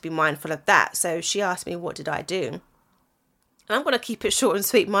I think you have to be mindful of that. So she asked me, what did I do? And I'm going to keep it short and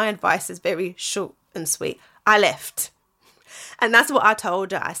sweet. My advice is very short and sweet. I left. And that's what I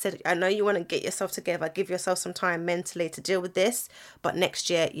told her. I said, I know you want to get yourself together, give yourself some time mentally to deal with this, but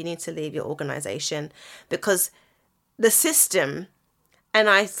next year you need to leave your organisation, because the system, and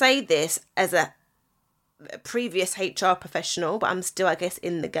I say this as a previous HR professional, but I'm still, I guess,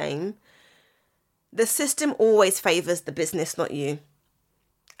 in the game, the system always favours the business, not you.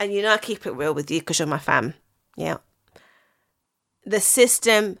 And I keep it real with you because you're my fam. Yeah. The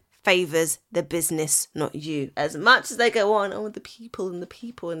system favours the business, not you. As much as they go on, the people and the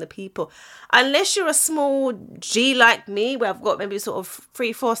people and the people. Unless you're a small G like me, where I've got maybe sort of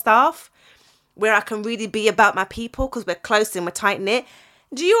 3-4 staff, where I can really be about my people because we're close and we're tight-knit.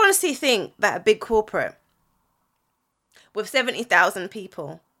 Do you honestly think that a big corporate with 70,000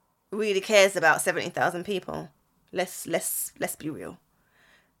 people really cares about 70,000 people? Let's be real.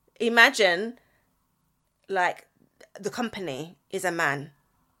 Imagine, like, the company is a man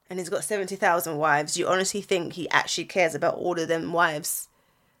and he's got 70,000 wives. You honestly think he actually cares about all of them wives?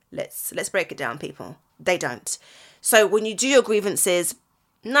 Let's break it down, people. They don't. So when you do your grievances,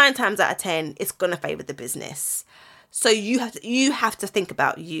 9 times out of 10, it's going to favour the business. So you have to think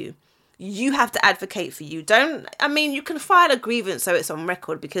about you. You have to advocate for you. You can file a grievance so it's on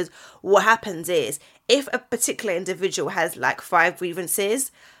record, because what happens is, if a particular individual has like 5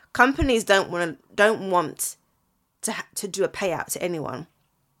 grievances, companies don't want to do a payout to anyone.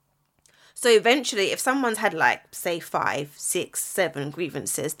 So eventually, if someone's had like, say, 5, 6, 7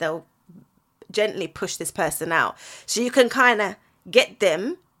 grievances, they'll gently push this person out. So you can kind of get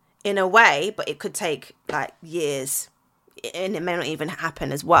them in a way, but it could take like years, and it may not even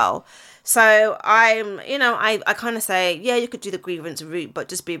happen as well. So I kind of say, yeah, you could do the grievance route, but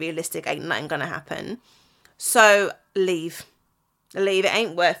just be realistic. Ain't nothing going to happen. So leave. It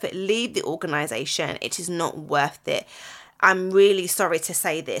ain't worth it. Leave the organisation. It is not worth it. I'm really sorry to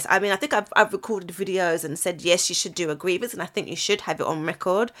say this. I think I've recorded videos and said, yes, you should do a grievance, and I think you should have it on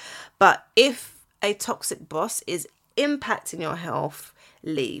record. But if a toxic boss is impacting your health,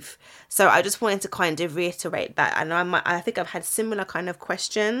 leave. So I just wanted to kind of reiterate that. I think I've had similar kind of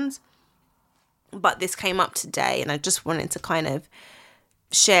questions, but this came up today, and I just wanted to kind of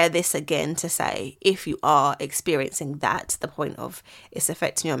share this again to say, if you are experiencing that to the point of it's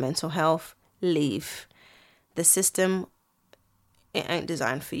affecting your mental health, leave. The system, it ain't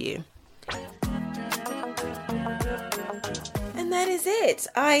designed for you. And that is it.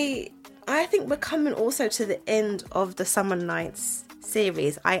 I think we're coming also to the end of the Summer Nights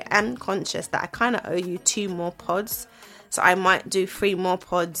series. I am conscious that I kind of owe you 2 more pods. So I might do 3 more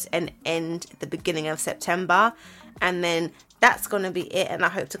pods and end at the beginning of September. And then that's going to be it. And I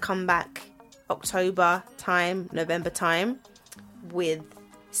hope to come back October time, November time, with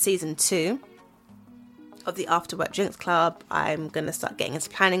season 2 of the After Work Drinks Club. I'm going to start getting into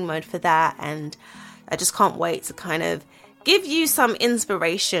planning mode for that. And I just can't wait to kind of give you some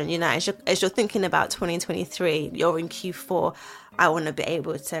inspiration, as you're thinking about 2023, you're in Q4. I want to be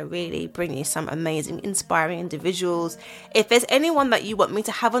able to really bring you some amazing, inspiring individuals. If there's anyone that you want me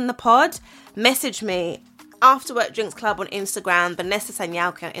to have on the pod, message me. After Work Drinks Club on Instagram, Vanessa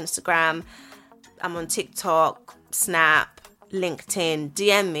Sanyauke on Instagram. I'm on TikTok, Snap, LinkedIn,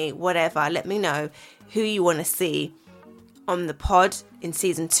 DM me, whatever. Let me know who you want to see on the pod in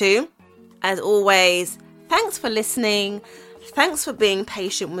season 2. As always, thanks for listening. Thanks for being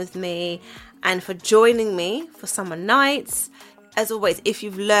patient with me and for joining me for Summer Nights. As always, if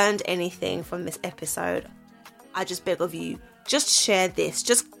you've learned anything from this episode, I just beg of you, just share this.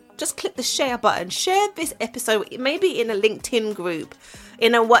 Just click the share button. Share this episode, maybe in a LinkedIn group,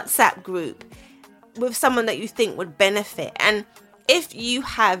 in a WhatsApp group, with someone that you think would benefit. And if you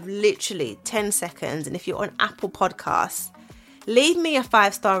have literally 10 seconds, and if you're on Apple Podcasts, leave me a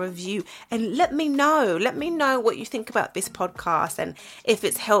 5-star review and let me know what you think about this podcast and if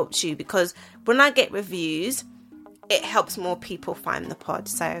it's helped you, because when I get reviews, it helps more people find the pod.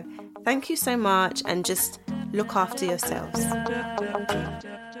 So thank you so much, and just look after yourselves.